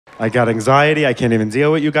I got anxiety. I can't even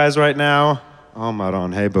deal with you guys right now. Oh,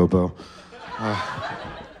 Maron. Hey, boo-boo.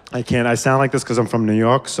 I can't. I sound like this because I'm from New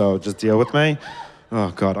York, so just deal with me.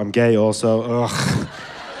 Oh, God. I'm gay also. Ugh.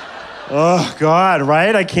 Oh, God,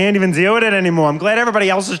 right? I can't even deal with it anymore. I'm glad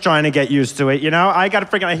everybody else is trying to get used to it, you know? I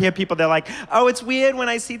hear people, they're like, oh, it's weird when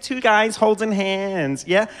I see two guys holding hands.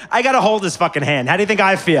 Yeah? I gotta hold his fucking hand. How do you think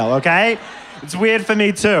I feel, okay? It's weird for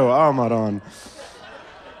me, too. Oh, Maron.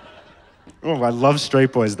 Oh, I love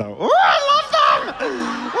straight boys, though. Oh, I love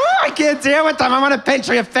them! Oh, I can't deal with them. I want to pinch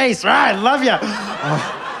your face. Right, I love you.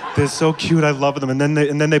 Oh, they're so cute. I love them. And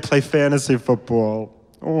then they play fantasy football.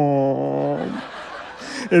 Oh.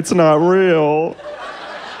 It's not real.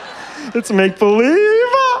 It's make-believe.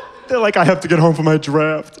 They're like, I have to get home for my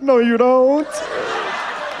draft. No, you don't.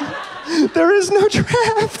 There is no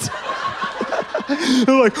draft.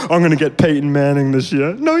 They're like, I'm gonna get Peyton Manning this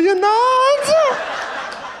year. No, you're not.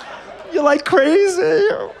 You're like crazy.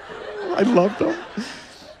 I love them.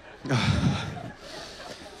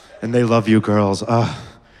 And they love you girls.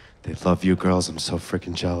 They love you girls. I'm so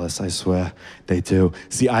freaking jealous, I swear. They do.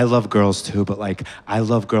 See, I love girls too, but like, I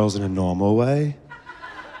love girls in a normal way.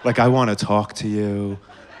 Like, I want to talk to you.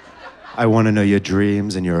 I want to know your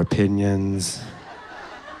dreams and your opinions.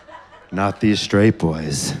 Not these straight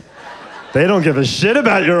boys. They don't give a shit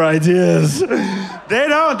about your ideas. They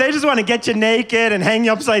don't. They just want to get you naked and hang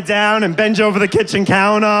you upside down and bend you over the kitchen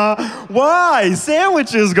counter. Why?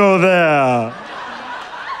 Sandwiches go there.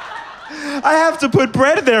 I have to put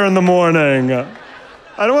bread there in the morning. I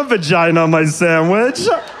don't want vagina on my sandwich.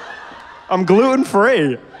 I'm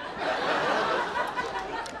gluten-free.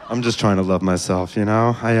 I'm just trying to love myself, you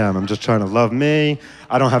know? I am. I'm just trying to love me.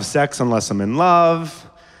 I don't have sex unless I'm in love.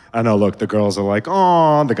 I know, look, the girls are like,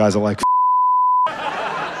 oh, the guys are like,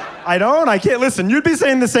 I don't. I can't. Listen, you'd be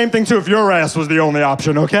saying the same thing too if your ass was the only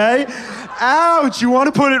option, okay? Ouch, you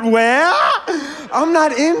want to put it where? I'm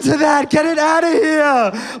not into that. Get it out of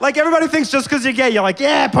here. Like, everybody thinks just because you're gay, you're like,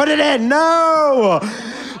 yeah, put it in. No.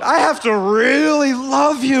 I have to really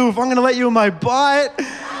love you if I'm going to let you in my butt.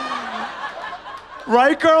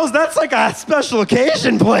 Right, girls? That's like a special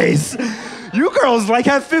occasion place. You girls, like,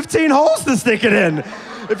 have 15 holes to stick it in.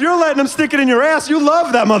 If you're letting them stick it in your ass, you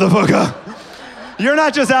love that motherfucker. You're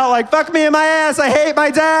not just out like, fuck me in my ass, I hate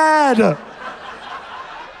my dad.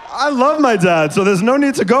 I love my dad, so there's no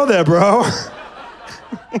need to go there, bro.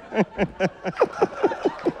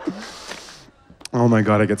 Oh my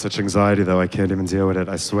God, I get such anxiety though, I can't even deal with it,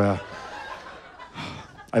 I swear.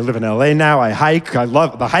 I live in LA now, I hike, I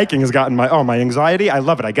love, the hiking has gotten my anxiety, I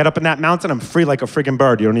love it. I get up in that mountain, I'm free like a friggin'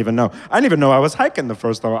 bird, you don't even know. I didn't even know I was hiking the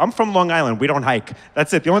first time. I'm from Long Island, we don't hike.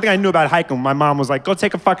 That's it, the only thing I knew about hiking, my mom was like, go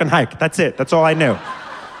take a fucking hike, that's it, that's all I knew.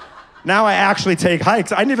 Now I actually take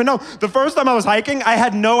hikes. I didn't even know. The first time I was hiking, I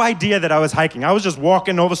had no idea that I was hiking. I was just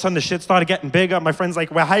walking, all of a sudden the shit started getting bigger. My friend's like,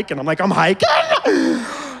 we're hiking. I'm like, I'm hiking?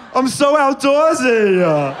 I'm so outdoorsy.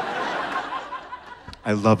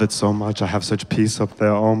 I love it so much. I have such peace up there.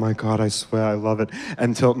 Oh my God, I swear I love it.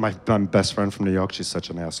 Until my best friend from New York, she's such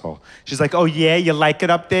an asshole. She's like, oh yeah, you like it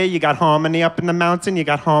up there? You got harmony up in the mountain? You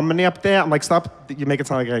got harmony up there? I'm like, stop. You make it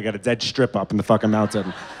sound like I got a dead strip up in the fucking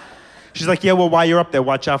mountain. She's like, yeah, well, while you're up there,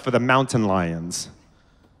 watch out for the mountain lions.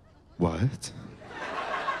 What?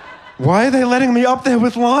 Why are they letting me up there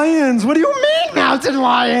with lions? What do you mean, mountain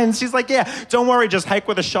lions? She's like, yeah, don't worry, just hike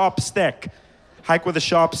with a sharp stick. Hike with a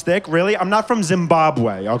sharp stick? Really? I'm not from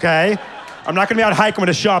Zimbabwe, okay? I'm not gonna be out hiking with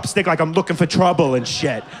a sharp stick like I'm looking for trouble and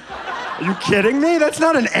shit. Are you kidding me? That's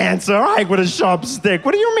not an answer. Hike with a sharp stick.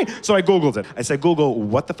 What do you mean? So I Googled it. I said, Google,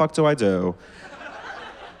 what the fuck do I do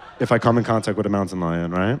if I come in contact with a mountain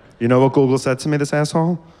lion, right? You know what Google said to me, this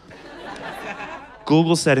asshole?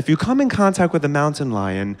 Google said, if you come in contact with a mountain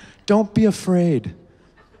lion, don't be afraid.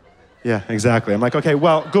 Yeah, exactly. I'm like, okay,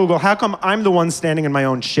 well, Google, how come I'm the one standing in my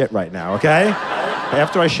own shit right now, okay?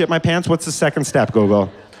 After I shit my pants, what's the second step,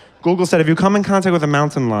 Google? Google said, if you come in contact with a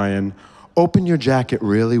mountain lion, open your jacket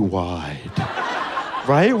really wide.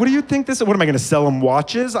 Right? What do you think this is? What am I gonna sell them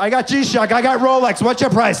watches? I got G-Shock, I got Rolex, what's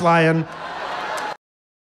your price, lion?